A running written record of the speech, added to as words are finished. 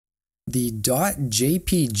The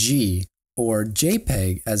 .jpg, or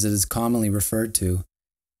JPEG as it is commonly referred to,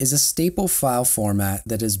 is a staple file format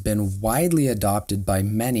that has been widely adopted by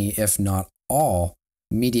many, if not all,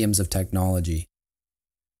 mediums of technology.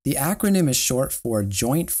 The acronym is short for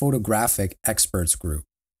Joint Photographic Experts Group.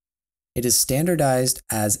 It is standardized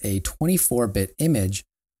as a 24-bit image,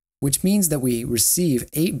 which means that we receive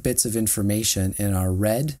 8 bits of information in our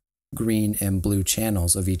red, green, and blue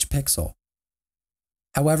channels of each pixel.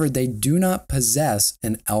 However, they do not possess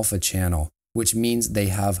an alpha channel, which means they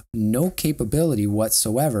have no capability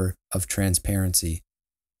whatsoever of transparency.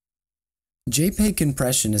 JPEG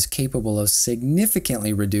compression is capable of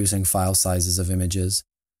significantly reducing file sizes of images,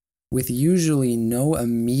 with usually no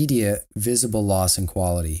immediate visible loss in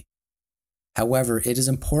quality. However, it is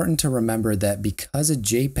important to remember that because a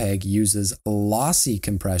JPEG uses lossy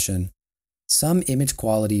compression, some image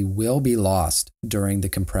quality will be lost during the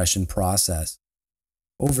compression process.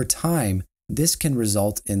 Over time, this can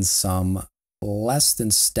result in some less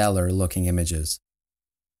than stellar looking images.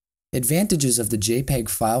 Advantages of the JPEG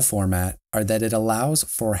file format are that it allows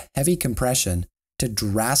for heavy compression to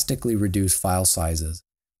drastically reduce file sizes,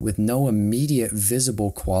 with no immediate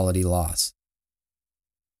visible quality loss.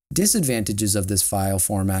 Disadvantages of this file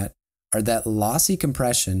format are that lossy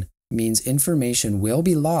compression means information will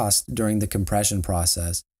be lost during the compression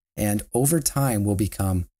process and over time will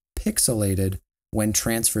become pixelated when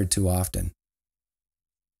transferred too often.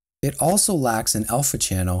 It also lacks an alpha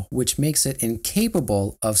channel, which makes it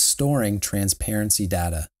incapable of storing transparency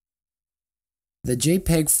data. The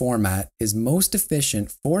JPEG format is most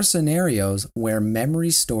efficient for scenarios where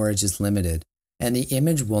memory storage is limited and the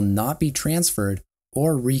image will not be transferred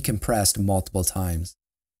or recompressed multiple times.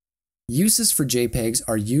 Uses for JPEGs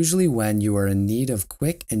are usually when you are in need of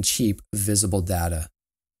quick and cheap visible data.